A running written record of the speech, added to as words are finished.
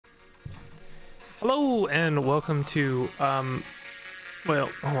Hello and welcome to well,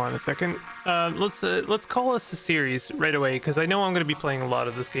 hold on a second. Let's call this a series right away because I know I'm going to be playing a lot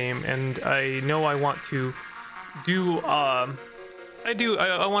of this game and I know I want to do I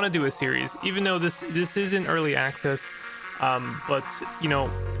want to do a series even though this isn't early access, but you know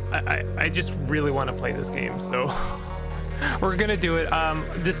I just really want to play this game, so we're gonna do it.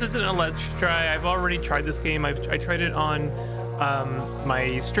 This isn't a let's try. I've already tried this game. I tried it on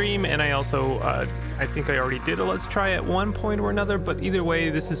my stream, and I also I think I already did a let's try at one point or another, but either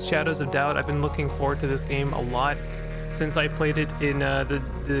way, this is Shadows of Doubt. I've been looking forward to this game a lot since I played it in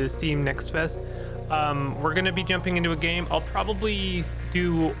the Steam Next Fest. We're gonna be jumping into a game. I'll probably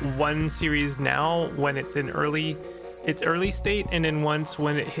do one series now when it's in early state, and then once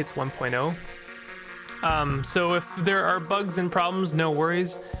when it hits 1.0. So if there are bugs and problems, no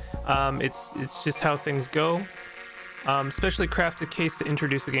worries. It's just how things go. Specially crafted case to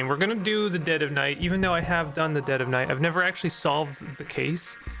introduce the game. We're gonna do the Dead of Night, even though I have done the Dead of Night. I've never actually solved the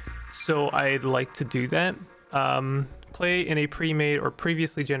case, so I'd like to do that. Play in a pre-made or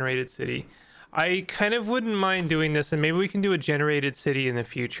previously generated city. I kind of wouldn't mind doing this, and maybe we can do a generated city in the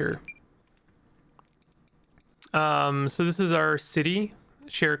future. So this is our city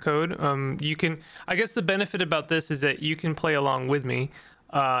share code. You can, I guess the benefit about this is that you can play along with me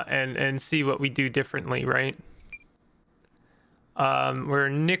and see what we do differently, right? We're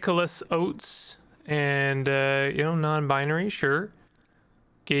Nicholas Oates, and you know, non-binary, sure.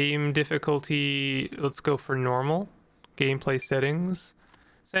 Game difficulty, let's go for normal. Gameplay settings,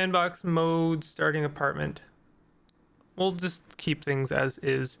 sandbox mode, starting apartment. We'll just keep things as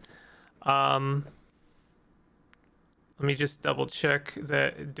is. Let me just double check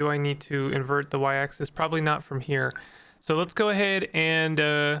that. Do I need to invert the y-axis? Probably not from here. So let's go ahead and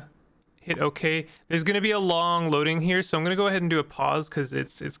hit OK. There's going to be a long loading here, so I'm going to go ahead and do a pause because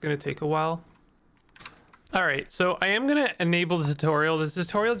it's going to take a while. All right, so I am going to enable the tutorial. This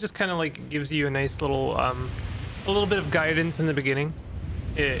tutorial just kind of like gives you a nice little a little bit of guidance in the beginning.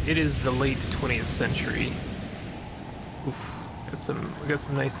 It is the late 20th century. Oof, we got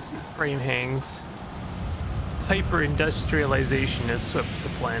some nice frame hangs. Hyper-industrialization has swept the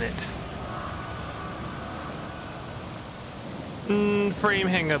planet. Frame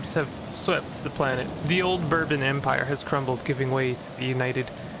hang-ups have swept the planet. The old Bourbon Empire has crumbled, giving way to the United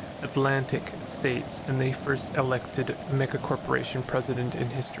Atlantic States and the first elected mega-corporation president in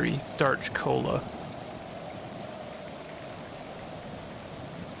history, Starch Cola.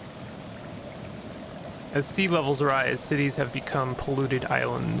 As sea levels rise, cities have become polluted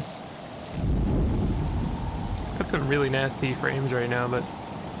islands. Got some really nasty frames right now, but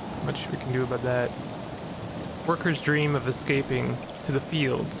not much we can do about that. Workers dream of escaping to the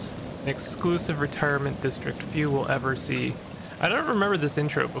fields, an exclusive retirement district few will ever see. I don't remember this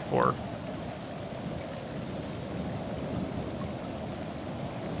intro before.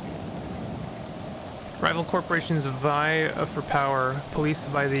 Rival corporations vie for power,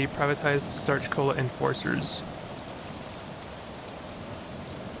 policed by the privatized Starch Cola enforcers.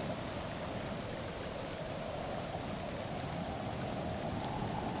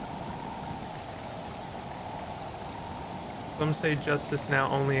 Some say justice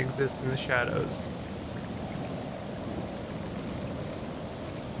now only exists in the shadows.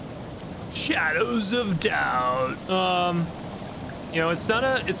 Shadows of Doubt. You know, it's not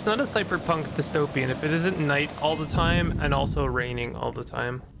a cyberpunk dystopian if it isn't night all the time and also raining all the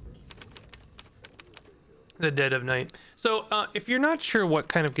time. The Dead of Night. So, if you're not sure what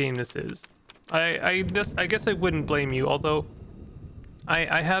kind of game this is, I guess I wouldn't blame you, although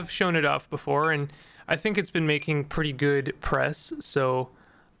I have shown it off before and I think it's been making pretty good press, so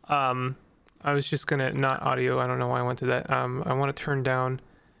I was just gonna, not audio, I don't know why I went to that. I want to turn down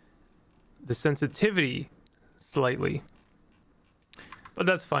the sensitivity slightly, but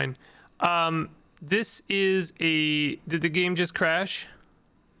that's fine. This is did the game just crash?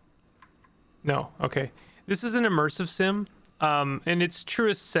 No, okay. This is an immersive sim, in its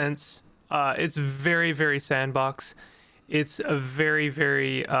truest sense. It's very, very sandbox. It's a very,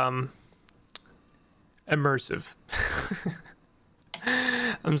 very immersive.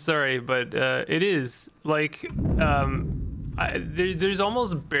 I'm sorry, but it is like there's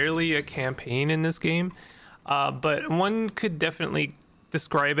almost barely a campaign in this game, but one could definitely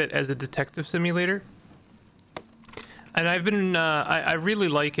describe it as a detective simulator, and I've been I really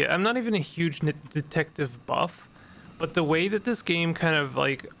like it. I'm not even a huge detective buff, but the way that this game kind of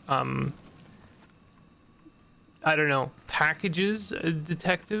like I don't know, packages a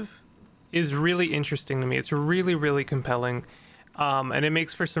detective is really interesting to me. It's really, really compelling, and it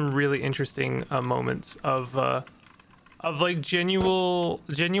makes for some really interesting moments of like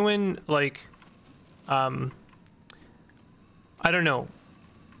genuine like I don't know.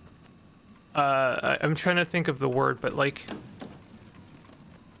 I'm trying to think of the word, but like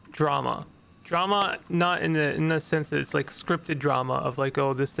drama, not in the sense that it's like scripted drama of like,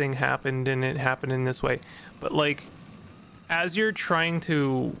 oh, this thing happened and it happened in this way, but like as you're trying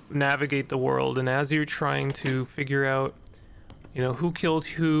to navigate the world and as you're trying to figure out, you know, who killed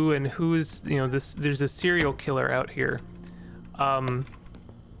who and who is, you know, there's a serial killer out here.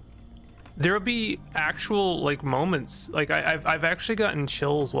 There'll be actual like moments, like I've actually gotten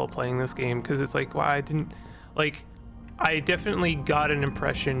chills while playing this game, because it's like, wow, I definitely got an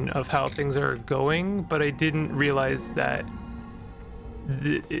impression of how things are going, but I didn't realize that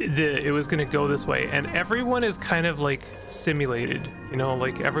it was going to go this way. And everyone is kind of like simulated, you know,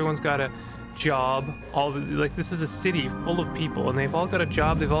 like everyone's got a job, like this is a city full of people and they've all got a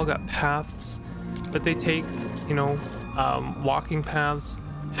job, they've all got paths that they take, you know, walking paths,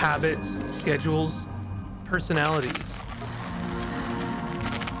 habits, schedules, personalities.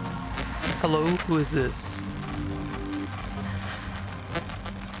 Hello, who is this?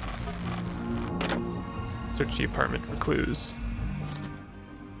 Search the apartment for clues.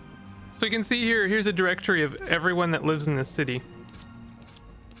 So you can see here's a directory of everyone that lives in this city.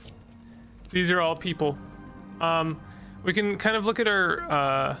 These are all people. We can kind of look at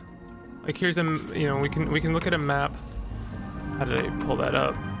our like here's a, you know, we can look at a map. How did I pull that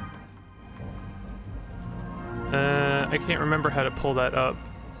up? I can't remember how to pull that up.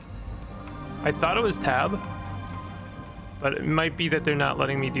 I thought it was tab, but it might be that they're not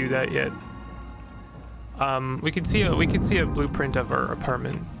letting me do that yet. We can see a blueprint of our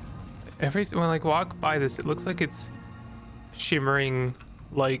apartment. When I like walk by this, it looks like it's shimmering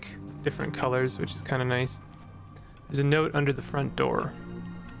like different colors, which is kind of nice. There's a note under the front door.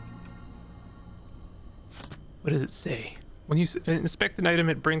 What does it say? When you inspect an item,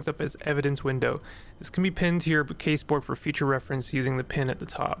 it brings up its evidence window. This can be pinned to your caseboard for future reference using the pin at the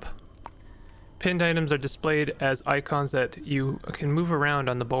top. Pinned items are displayed as icons that you can move around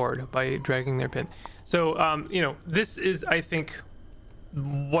on the board by dragging their pin. So, you know, this is, I think,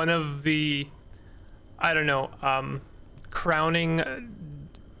 one of the, I don't know, crowning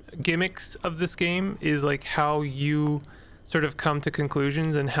gimmicks of this game is like how you sort of come to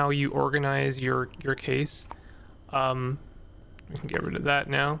conclusions and how you organize your case. We can get rid of that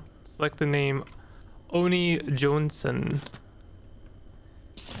now. Select the name Oni Johnson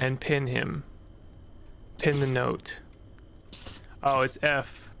and pin him. Pin the note. Oh, it's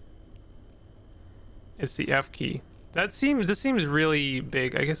F. It's the F key. This seems really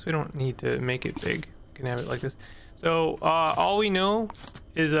big. I guess we don't need to make it big. We can have it like this. So all we know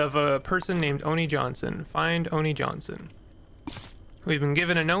is of a person named Oni Johnson. Find Oni Johnson. We've been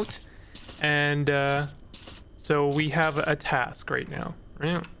given a note, and so we have a task right now.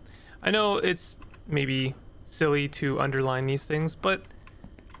 Right? I know it's maybe silly to underline these things, but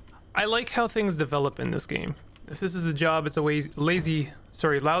I like how things develop in this game. If this is a job, it's a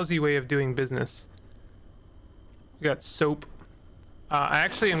lousy way of doing business. We got soap. I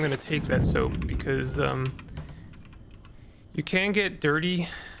actually am going to take that soap because you can get dirty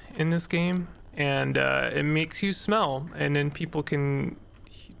in this game, and it makes you smell, and then people can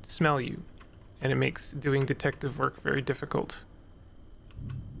smell you, and it makes doing detective work very difficult.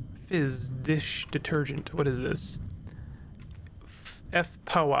 Fizz dish detergent. What is this?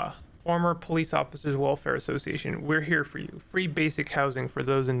 FPOA, Former Police Officers Welfare Association. We're here for you. Free basic housing for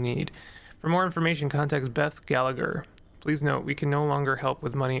those in need. For more information, contact Beth Gallagher. Please note, we can no longer help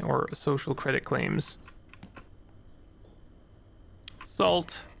with money or social credit claims.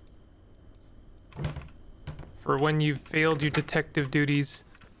 Salt. For when you've failed your detective duties.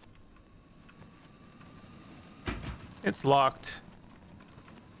 It's locked.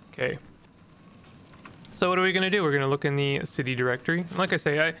 Okay. So what are we gonna do? We're gonna look in the city directory. Like I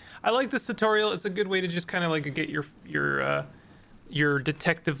say, I like this tutorial. It's a good way to just kind of like get your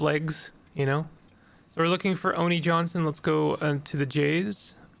detective legs, you know. So we're looking for Oni Johnson. Let's go to the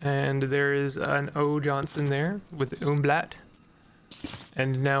J's, and there is an O Johnson there with umlaut.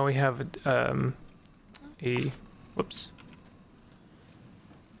 And now we have whoops.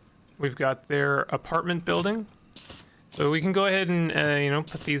 We've got their apartment building. So we can go ahead and you know,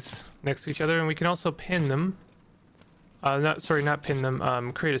 put these next to each other, and we can also pin them. Not pin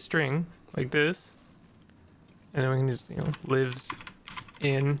them. Create a string like this, and then we can just, you know, lives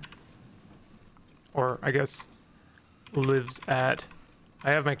in, or I guess lives at.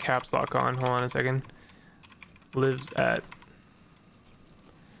 I have my caps lock on. Hold on a second. Lives at.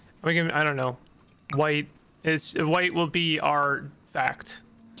 We can, I don't know. White. White will be our fact.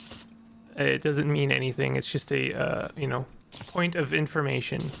 It doesn't mean anything. It's just a you know, point of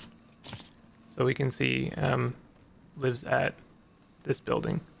information. So so we can see lives at this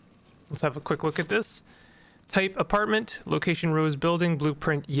building. Let's have a quick look at this. Type apartment, location Rose Building,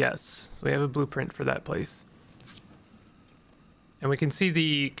 blueprint yes. So we have a blueprint for that place. And we can see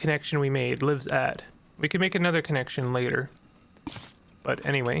the connection we made, lives at. We can make another connection later. But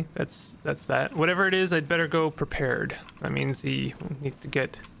anyway, that's that. Whatever it is, I'd better go prepared. That means he needs to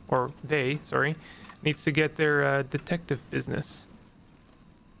get, or they, sorry, needs to get their detective business.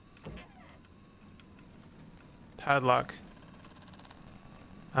 Padlock.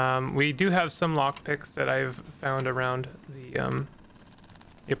 We do have some lockpicks that I've found around the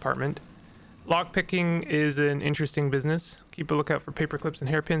apartment. Lockpicking is an interesting business. Keep a lookout for paper clips and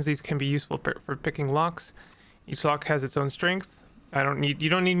hairpins. These can be useful for picking locks. Each lock has its own strength. You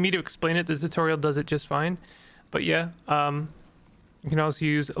don't need me to explain it. The tutorial does it just fine. But yeah, you can also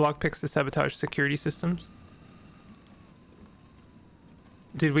use lockpicks to sabotage security systems.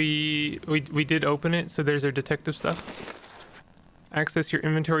 Did we did open it, so there's our detective stuff. Access your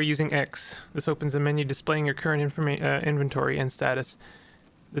inventory using X. This opens a menu displaying your current inventory and status.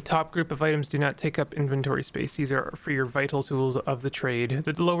 The top group of items do not take up inventory space. These are for your vital tools of the trade.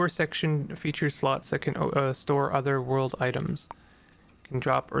 The lower section features slots that can store other world items. You can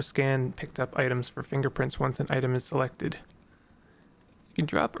drop or scan picked up items for fingerprints once an item is selected. You can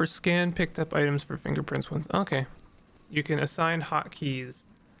drop or scan picked up items for fingerprints once... Okay. You can assign hotkeys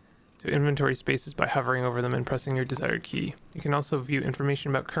to inventory spaces by hovering over them and pressing your desired key. You can also view information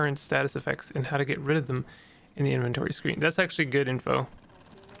about current status effects and how to get rid of them in the inventory screen. That's actually good info.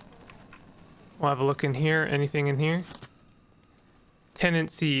 We'll have a look in here. Anything in here?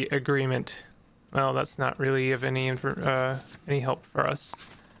 Tenancy agreement. Well, that's not really of any help for us.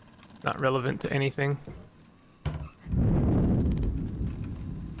 It's not relevant to anything.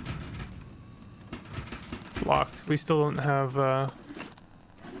 It's locked. We still don't have a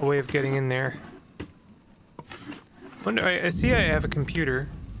way of getting in there. Wonder. I see I have a computer.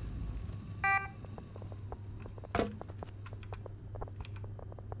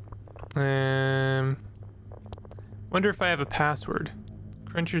 Wonder if I have a password.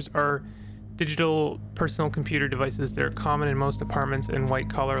 Crunchers are digital personal computer devices. They're common in most apartments and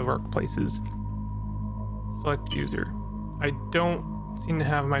white-collar workplaces. Select user. I don't seem to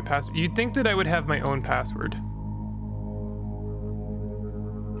have my password. You'd think that I would have my own password.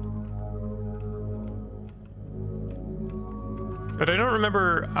 But I don't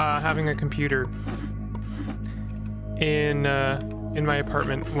remember having a computer in my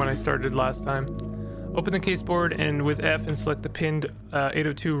apartment when I started last time. Open the caseboard and with F and select the pinned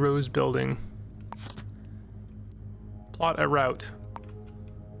 802 Rose Building. Plot a route.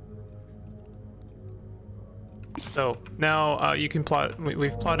 So now you can plot.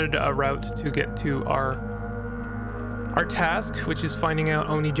 We've plotted a route to get to our task, which is finding out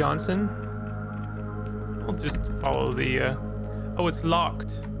Oni Johnson. I'll just follow the. Oh, it's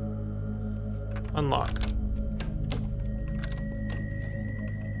locked. Unlock.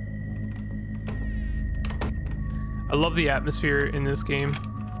 I love the atmosphere in this game.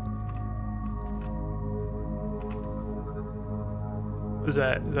 Is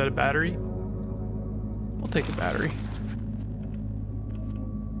that a battery? I'll take a battery.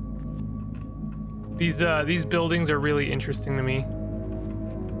 These buildings are really interesting to me.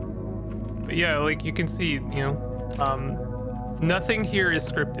 But yeah, like you can see, you know, nothing here is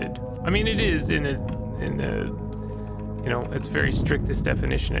scripted. I mean, it is in a you know, it's very strictest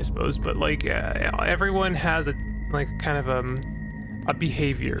definition, I suppose. But like everyone has a like kind of a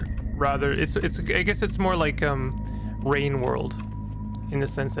behavior. Rather, it's I guess it's more like Rain World, in the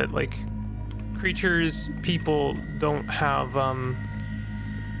sense that like creatures, people don't have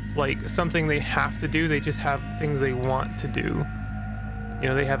like something they have to do. They just have things they want to do. You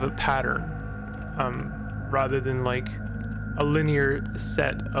know, they have a pattern rather than like a linear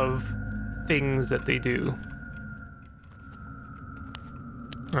set of things that they do.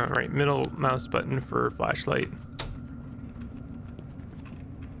 All right, middle mouse button for flashlight.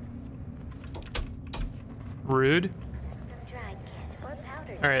 Rude.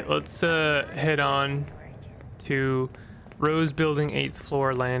 All right, let's head on to Rose Building 8th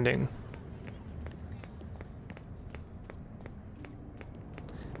floor landing.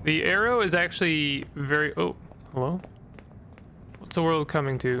 The arrow is actually very... Oh, hello? What's the world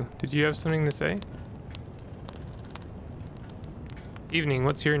coming to? Did you have something to say? Evening,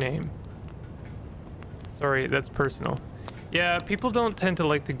 what's your name? Sorry, that's personal. Yeah, people don't tend to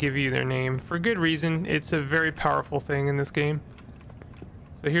like to give you their name, for good reason. It's a very powerful thing in this game.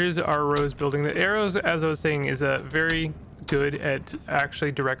 So here's our Rose Building. The arrows, as I was saying, is very good at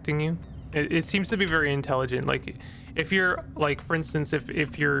actually directing you. It seems to be very intelligent. Like, if you're like, for instance,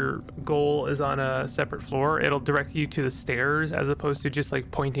 if your goal is on a separate floor, it'll direct you to the stairs as opposed to just like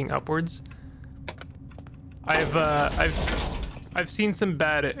pointing upwards. I've seen some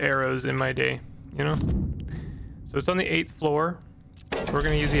bad arrows in my day, you know. So it's on the 8th floor. We're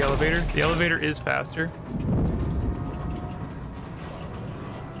gonna use the elevator. The elevator is faster.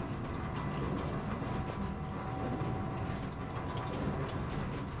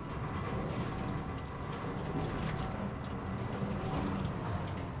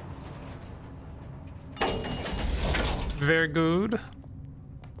 Very good.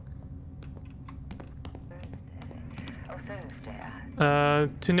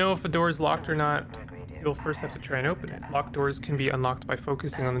 To know if a door is locked or not, you'll first have to try and open it. Locked doors can be unlocked by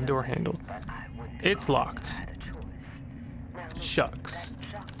focusing on the door handle. It's locked. Shucks.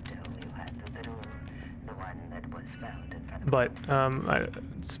 But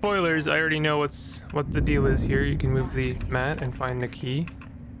spoilers, I already know what the deal is here. You can move the mat and find the key.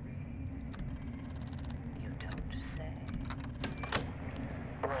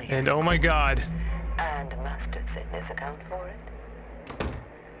 And oh my god. And mustard thickness account for it?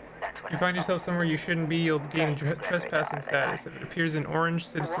 If you find yourself somewhere you shouldn't be, you'll gain trespassing status. If it appears in orange,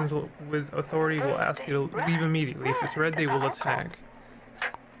 citizens with authority will ask you to leave immediately. If it's red, they will attack.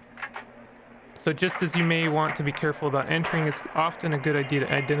 So just as you may want to be careful about entering, it's often a good idea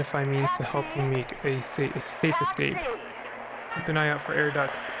to identify means to help you make a safe escape. Keep an eye out for air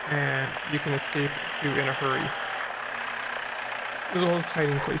ducts, and you can escape to in a hurry. As well as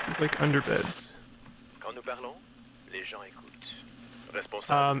hiding places like under beds.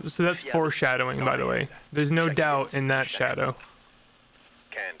 So that's foreshadowing, by the way. There's no doubt in that shadow.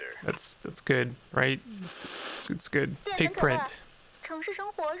 That's good, right? It's good. Take print. So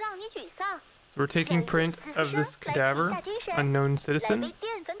we're taking print of this cadaver, unknown citizen.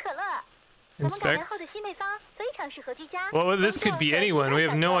 Inspect. Well, this could be anyone. We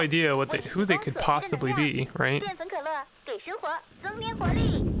have no idea who they could possibly be, right?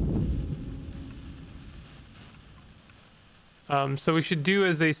 So we should do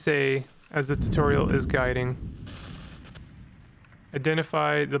as they say, as the tutorial is guiding.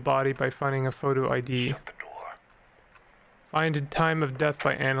 Identify the body by finding a photo ID. Find a time of death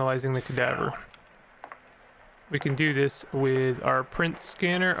by analyzing the cadaver. We can do this with our print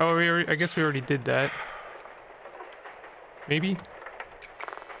scanner. Oh, I guess we already did that. Maybe?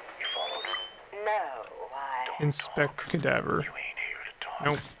 Inspect cadaver.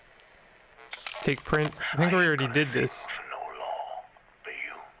 Nope. Take print. I think we already did this.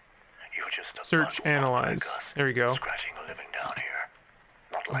 Search, analyze. There we go.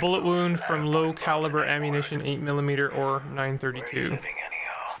 A bullet wound from low caliber ammunition, 8mm or 932.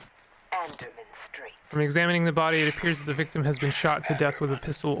 From examining the body, it appears that the victim has been shot to death with a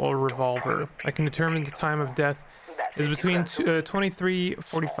pistol or revolver. I can determine the time of death is between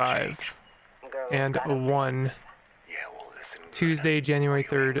 23:45 and 1, Tuesday, January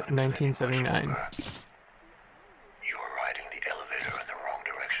 3rd, 1979.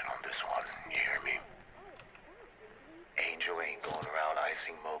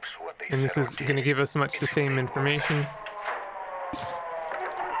 And this is going to give us much the same information.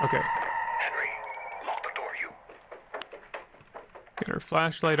 Okay. Get our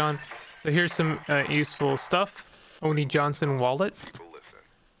flashlight on. So here's some useful stuff. Oni Johnson wallet.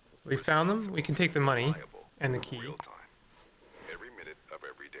 We found them. We can take the money and the key.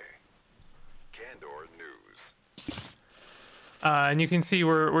 And you can see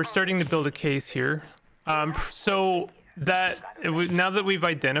we're starting to build a case here. So that now that we've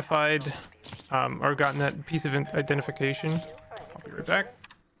identified or gotten that piece of identification, I'll be right back.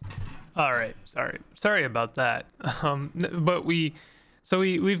 All right, sorry about that. But we've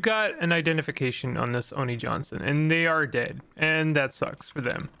got an identification on this Oni Johnson, and they are dead, and that sucks for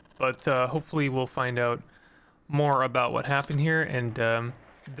them. But hopefully we'll find out more about what happened here, and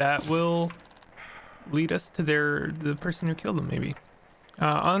that will lead us to the person who killed them, maybe.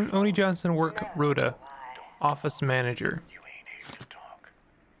 On Oni Johnson work rota. Office manager.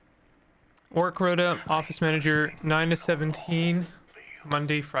 Work rota, office manager, 9 to 17,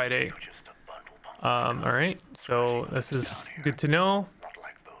 Monday, Friday. All right, so this is good to know.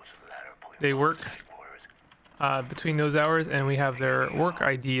 They work between those hours, and we have their work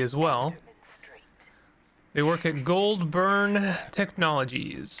ID as well. They work at Goldburn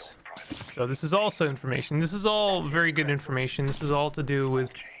Technologies. So this is also information. This is all very good information. This is all to do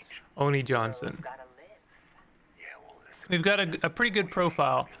with Oni Johnson. We've got a pretty good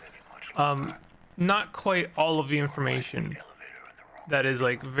profile. Not quite all of the information that is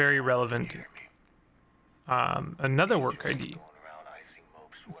like very relevant. Another work ID.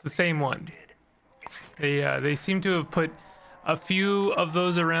 It's the same one. They seem to have put a few of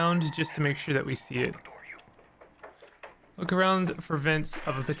those around just to make sure that we see it. Look around for vents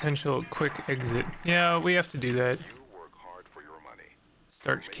of a potential quick exit. Yeah, we have to do that.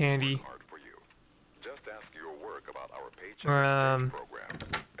 Starch candy.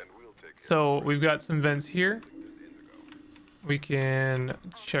 So we've got some vents here. We can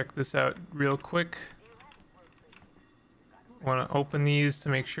check this out real quick. Want to open these to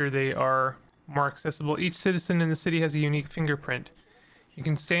make sure they are more accessible. Each citizen in the city has a unique fingerprint. You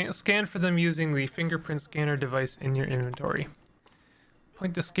can scan for them using the fingerprint scanner device in your inventory.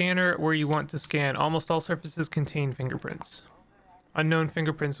 Point the scanner where you want to scan. Almost all surfaces contain fingerprints. Unknown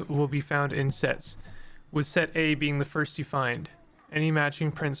fingerprints will be found in sets, with set A being the first you find. Any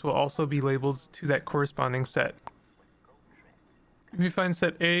matching prints will also be labeled to that corresponding set. If you find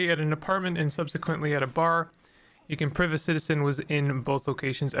set A at an apartment and subsequently at a bar, you can prove a citizen was in both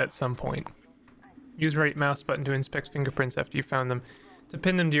locations at some point. Use right mouse button to inspect fingerprints after you found them. To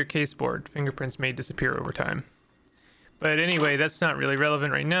pin them to your caseboard, fingerprints may disappear over time. But anyway, that's not really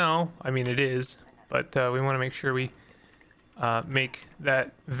relevant right now. I mean, it is, but we want to make sure we make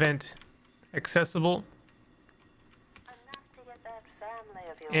that vent accessible.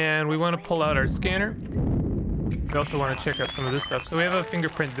 And we want to pull out our scanner. We also want to check out some of this stuff. So we have a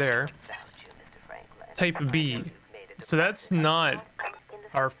fingerprint there. Type B. So that's not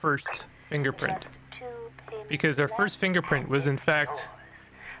our first fingerprint. Because our first fingerprint was in fact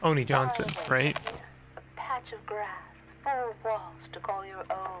Oni Johnson, right? A patch of grass, 4 walls to call your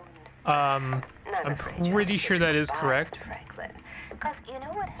own. I'm pretty sure that is correct.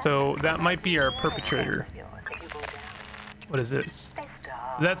 So that might be our perpetrator. What is this?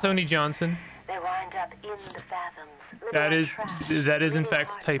 So that's Oni Johnson. That is in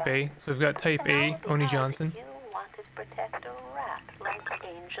fact type A. So we've got type A, Oni Johnson. You wanted to protect a rat like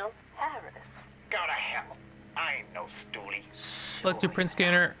Angel Harris. Go to hell. I ain't no stoolie. Select your print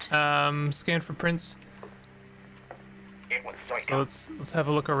scanner. Scan for prints. It was Zoika. So let's have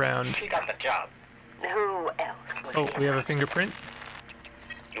a look around. She got the job. Who else was Oh, here? we have a fingerprint.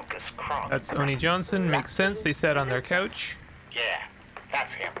 Lucas Kron. That's Oni Johnson. Makes sense. They sat on their couch. Yeah,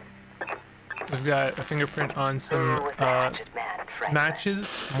 that's him. We've got a fingerprint on some Who was the hatchet man, Franklin?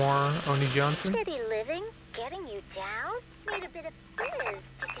 matches. More Oni Johnson. Steady living, getting you down. Need a bit of fizz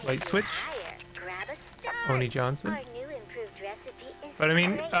to keep Light you switch. higher. Grab a star. Oni Johnson. Our new improved recipe is But I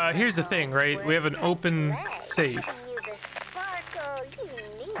mean, great here's the now. thing, right? We have an open safe. Giving you the sparkle you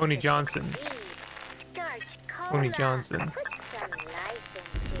need Oni to Johnson. succeed. Starch Oni cola. Johnson. Put some life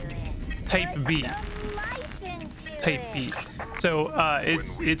into it. Type Put B. some life into Type it. B. So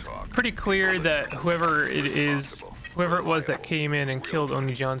it's pretty clear that whoever it was that came in and killed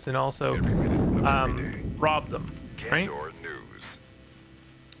Oni Johnson also robbed them, right?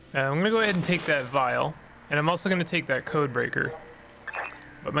 I'm gonna go ahead and take that vial, and I'm also gonna take that code breaker.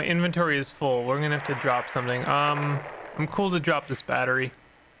 But my inventory is full. We're gonna have to drop something. I'm cool to drop this battery.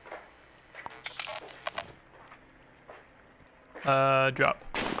 Drop.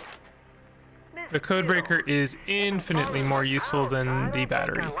 The code breaker is infinitely more useful than the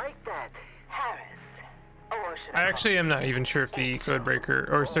battery. I like that. Harris. Or should I actually am not even sure if the code breaker,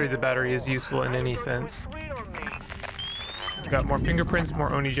 or sorry, the battery is useful in any sense. We've got more fingerprints,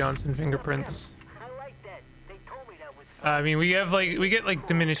 more Oni Johnson fingerprints. I mean, we get like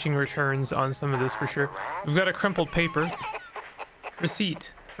diminishing returns on some of this for sure. We've got a crumpled paper.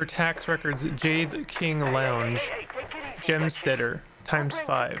 Receipt for tax records, Jade King Lounge, Gemsteader,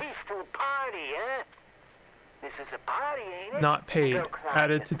 ×5. This is a party, ain't it? Not paid.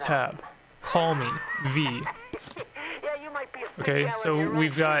 Added to tab. Call me. V. Yeah, you might be a Okay, freak out so with your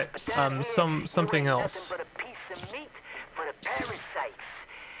we've got own something You ain't else. nothing but a piece of meat for the parasites.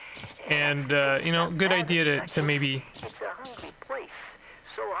 And you know, good idea to maybe It's a hungry place.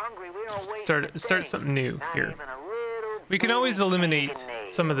 So hungry we don't wait start a day. something new Not here. even a little We can always bit eliminate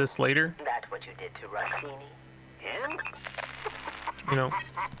bacon some of this later, That's what you did to Rossini? Him? you know.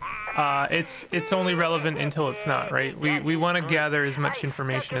 It's only relevant until it's not, right? We want to gather as much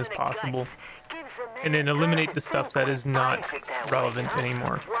information as possible Gives a and man then eliminate the perfect stuff that is not Eyes it that way, relevant huh?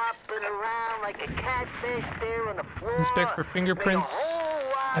 anymore. Flopping around like a catfish there on the floor. Inspect for fingerprints. Made a whole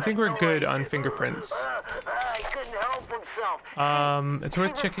lot I think of we're good noise. on fingerprints. He couldn't help himself. It's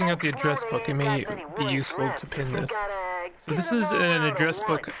worth checking out the address book. It may be useful to pin this. So this is an address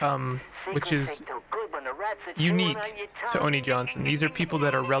book, which is unique to Oni Johnson. These are people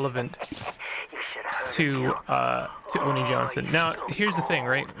that are relevant to Oni Johnson. Now, here's the thing,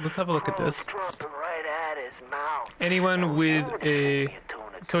 right? Let's have a look at this. Anyone with a...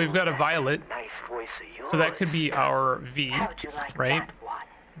 So we've got a violet. So that could be our V, How'd you like right? that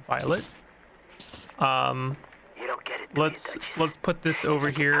one? Violet. You don't get it, do you, let's Duchess? put this over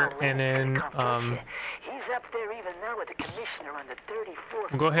here, and then He's up there even now with the commissioner on the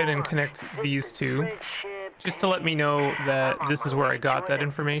 34th go ahead and floor. connect Sipping these two, friendship, just to let me know that this is where I got that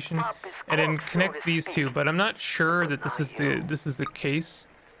information, and then connect these two. But I'm not sure that this is the case,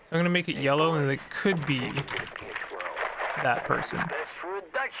 so I'm gonna make it yellow, and it could be that person. Best for a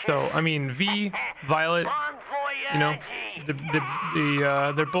Duchess. So I mean, V, Violet, Bon you know,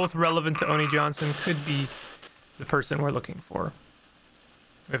 voyage. they're both relevant to Oni Johnson. Could be the person we're looking for.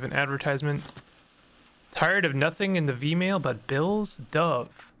 We have an advertisement. Tired of nothing in the V-mail but bills?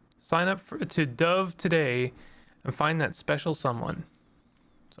 Dove. Sign up to Dove today and find that special someone.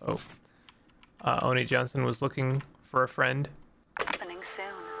 So, Oni Johnson was looking for a friend. Opening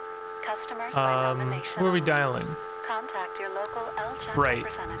soon. Customers by nomination. Who are we dialing? Contact your local LCHAP Right.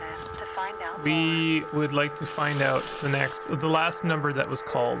 representative to find out more. We would like to find out the last number that was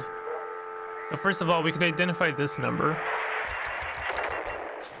called. So first of all, we could identify this number.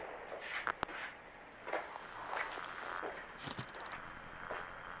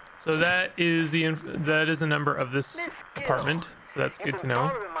 So that is the number of this apartment. So that's good to know.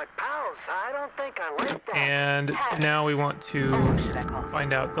 My pals. I don't think I like that. And now we want to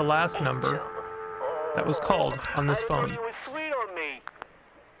find out the last number that was called on this I phone. thought you were sweet on me.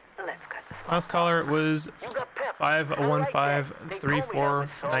 Let's cut this. Last caller was You got pep.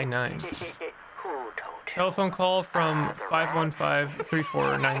 515-3499. Who told you? Telephone call from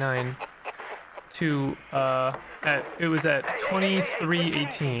 515-3499 to it was at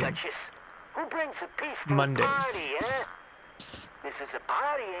 2318. Duchess, who brings a piece to Monday. a party, huh? This is a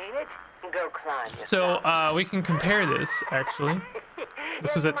party, ain't it? Go climb yourself. So we can compare this actually.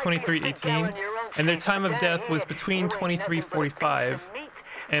 This was at 2318, and their time of death was between 2345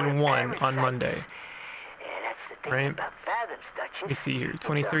 and 1 on Monday. Right? Let me see here,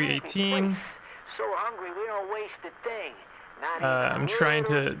 2318. So hungry we don't waste a thing. I'm trying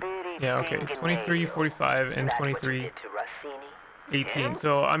to, yeah, okay, 2345 and 2318.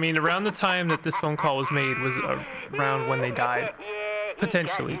 So I mean, around the time that this phone call was made was around when they died.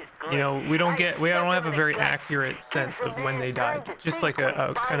 Potentially, you know, we don't have a very accurate sense of when they died. Just like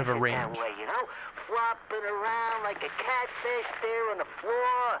a kind of a range. Flopping around like a catfish there on the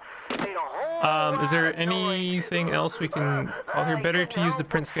floor. Made a whole Is there anything else we can call here? Better to use the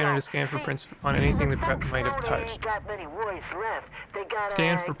print scanner to scan for prints on anything the prep might have touched.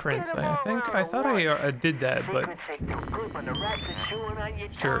 Scan for prints. I thought I did that, but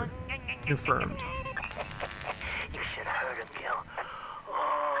sure, confirmed. You should have heard him, Gil.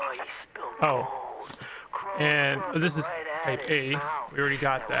 Oh, he spilled Oh, gold. and this is Right at type his A. mouth. We already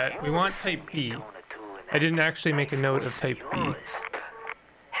got that. We want type B. Doing it too in I didn't actually make a note of type B. yours.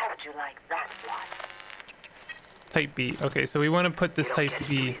 How'd you like that one? Type B. Okay, so we want to put this You don't type get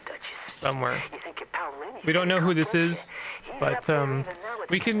B it, Duchess. somewhere. You think your pal Lenny's We don't know who this gonna is, come but He's up there even now with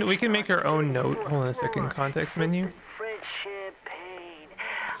we can make our own note. on Hold on the a second. floor. Context menu. Friendship, pain.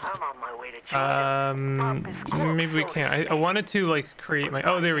 I'm on my way to Georgia. Maybe we can't. I wanted to like create my.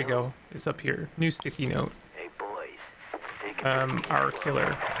 Oh, there we go. It's up here. New sticky note. Hey boys, take a Our killer.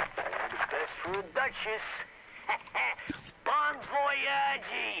 best for a Duchess. Bon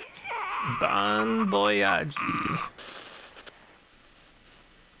voyage. Bon voyage.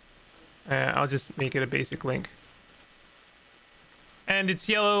 I'll just make it a basic link. And it's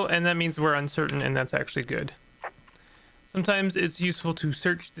yellow, and that means we're uncertain, and that's actually good. Sometimes it's useful to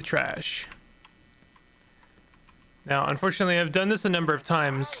search the trash. Now, unfortunately, I've done this a number of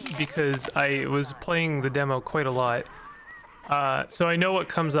times because I was playing the demo quite a lot. So I know what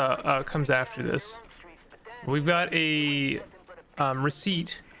comes after this. We've got a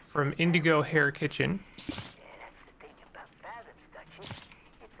receipt from Indigo Hair Kitchen.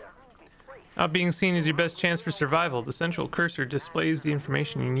 Not being seen is your best chance for survival. The central cursor displays the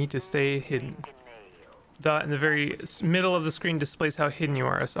information you need to stay hidden. Dot in the very middle of the screen displays how hidden you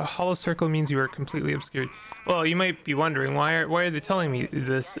are. A hollow circle means you are completely obscured. Well, you might be wondering, why are they telling me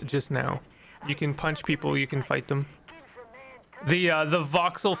this just now? You can punch people, you can fight them. The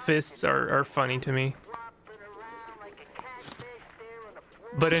voxel fists are funny to me.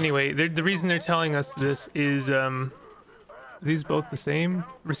 But anyway, the reason they're telling us this is, are these both the same?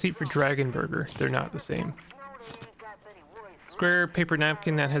 Receipt for Dragon Burger. They're not the same. Square paper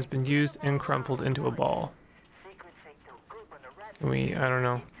napkin that has been used and crumpled into a ball. I don't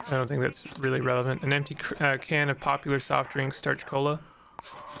know. I don't think that's really relevant. An empty can of popular soft drink Starch Cola.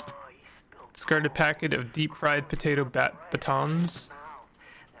 Discarded packet of deep fried potato batons.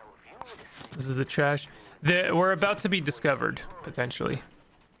 This is the trash. We're about to be discovered, potentially.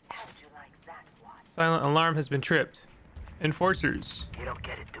 Silent alarm has been tripped. Enforcers. You don't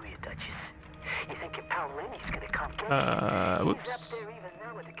get it, do you, Duchess? You think Whoops.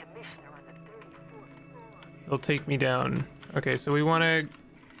 They'll take me down. Okay, so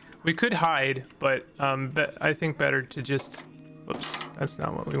we could hide, but I think better to just, whoops, that's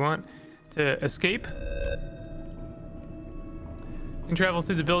not what we want. To escape. You can travel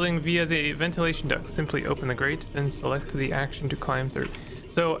through the building via the ventilation duct. Simply open the grate, then select the action to climb through.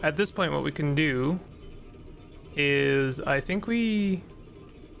 So at this point, what we can do is, I think do we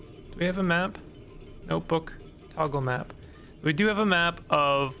have a map? Notebook, toggle map. We do have a map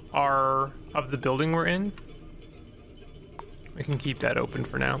of the building we're in. We can keep that open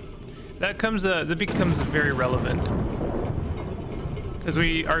for now. That becomes very relevant because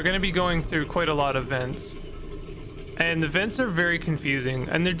we are going to be going through quite a lot of vents, and the vents are very confusing,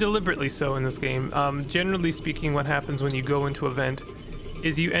 and they're deliberately so in this game. Generally speaking, what happens when you go into a vent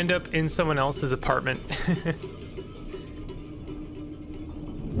is you end up in someone else's apartment.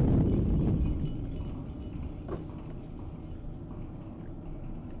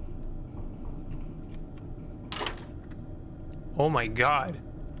 Oh my god.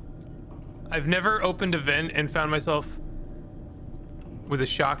 I've never opened a vent and found myself with a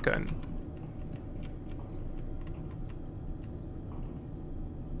shotgun.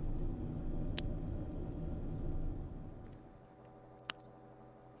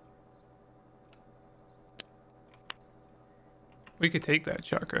 We could take that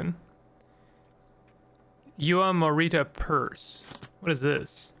shotgun. Yua Morita purse. What is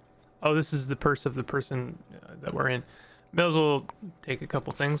this? Oh, this is the purse of the person that we're in. May as well take a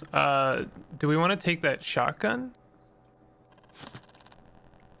couple things. Do we want to take that shotgun?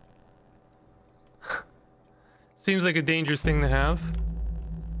 Seems like a dangerous thing to have.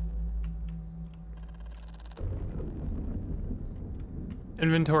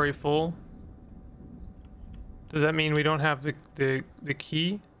 Inventory full. Does that mean we don't have the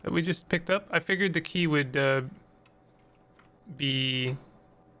key that we just picked up? I figured the key would be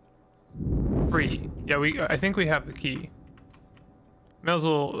free. Yeah, I think we have the key. May as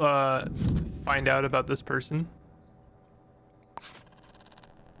well find out about this person.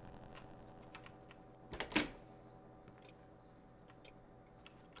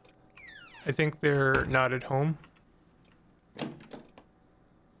 I think they're not at home.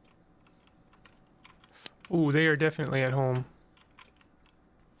 Ooh, they are definitely at home.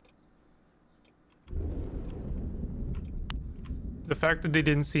 The fact that they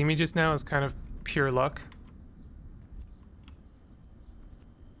didn't see me just now is kind of pure luck.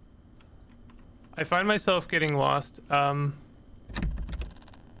 I find myself getting lost in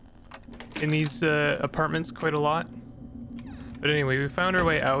these apartments quite a lot. But anyway, we found our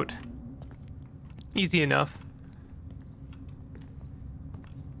way out. Easy enough.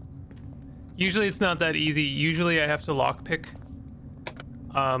 Usually it's not that easy. Usually I have to lockpick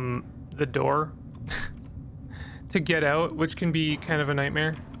the door to get out, which can be kind of a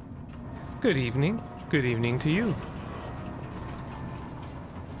nightmare. Good evening. Good evening to you.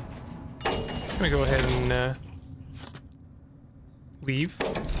 I'm gonna go ahead and leave.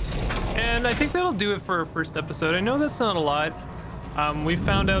 And I think that'll do it for our first episode. I know that's not a lot. We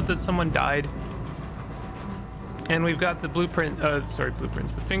found out that someone died. And we've got the blueprints,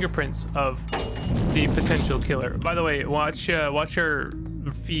 the fingerprints of the potential killer. By the way, watch our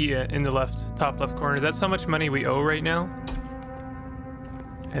fee in the top left corner. That's how much money we owe right now.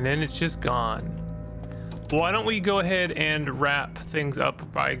 And then it's just gone. Why don't we go ahead and wrap things up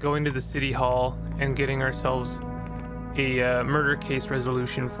by going to the city hall and getting ourselves a murder case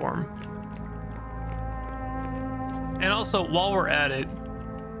resolution form. And also, while we're at it,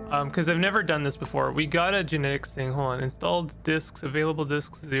 because I've never done this before, we got a genetics thing. Hold on. Installed discs, available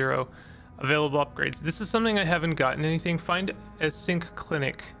discs 0, available upgrades. This is something I haven't gotten anything. Find a sync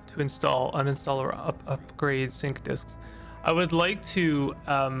clinic to install, uninstall, or upgrade sync discs. I would like to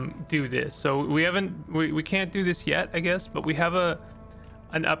do this. So we can't do this yet, I guess, but we have a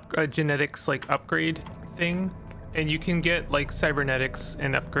genetics like upgrade thing, and you can get like cybernetics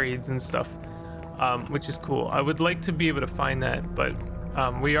and upgrades and stuff, which is cool. I would like to be able to find that, but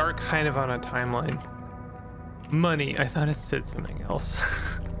we are kind of on a timeline. Money. I thought it said something else.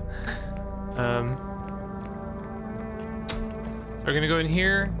 We're gonna go in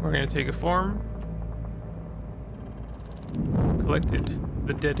here. We're gonna take a form. Collected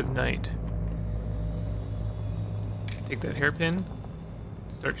the dead of night. Take that hairpin.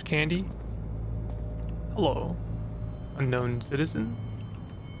 Search candy. Hello, unknown citizen.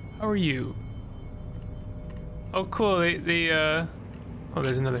 How are you? Oh, cool. Oh,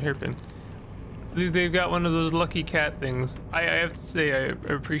 there's another hairpin. They've got one of those lucky cat things. I have to say, I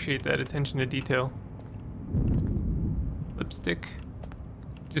appreciate that attention to detail. Lipstick.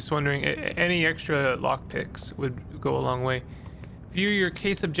 just wondering, any extra lockpicks would go a long way. View your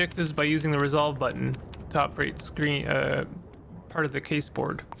case objectives by using the resolve button, top right screen, part of the case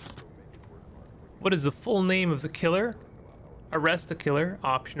board. What is the full name of the killer? Arrest the killer,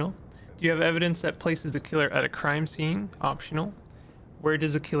 optional. Do you have evidence that places the killer at a crime scene? Optional. Where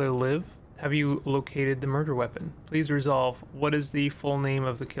does the killer live? Have you located the murder weapon? Please resolve. What is the full name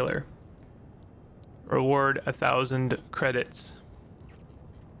of the killer? Reward 1,000 credits.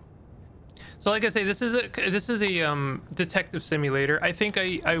 So like I say, this is a detective simulator. I think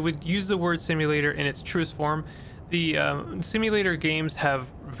I would use the word simulator in its truest form. The simulator games have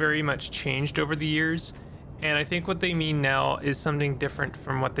very much changed over the years, and I think what they mean now is something different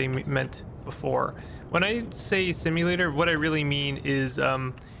from what they meant before. When I say simulator, what I really mean is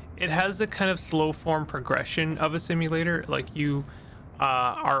it has the kind of slow form progression of a simulator. Like you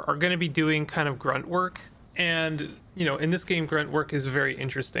are going to be doing kind of grunt work, and you know, in this game, grunt work is very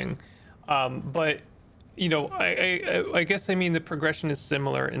interesting. But you know, I guess I mean the progression is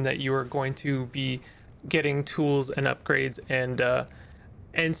similar in that you are going to be getting tools and upgrades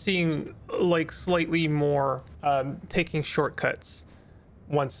and seeing like slightly more taking shortcuts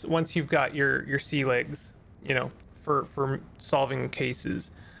once you've got your sea legs, you know, for solving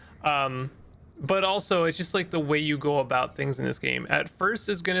cases. But also it's just like the way you go about things in this game. At first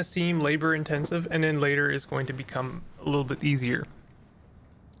is going to seem labor intensive, and then later is going to become a little bit easier.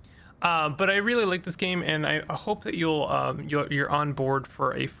 But I really like this game, and I hope that you're on board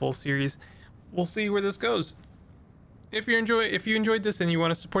for a full series. We'll see where this goes. If you enjoyed this and you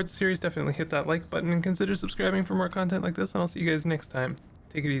want to support the series, definitely hit that like button and consider subscribing for more content like this, and I'll see you guys next time.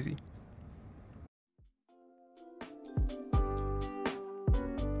 Take it easy.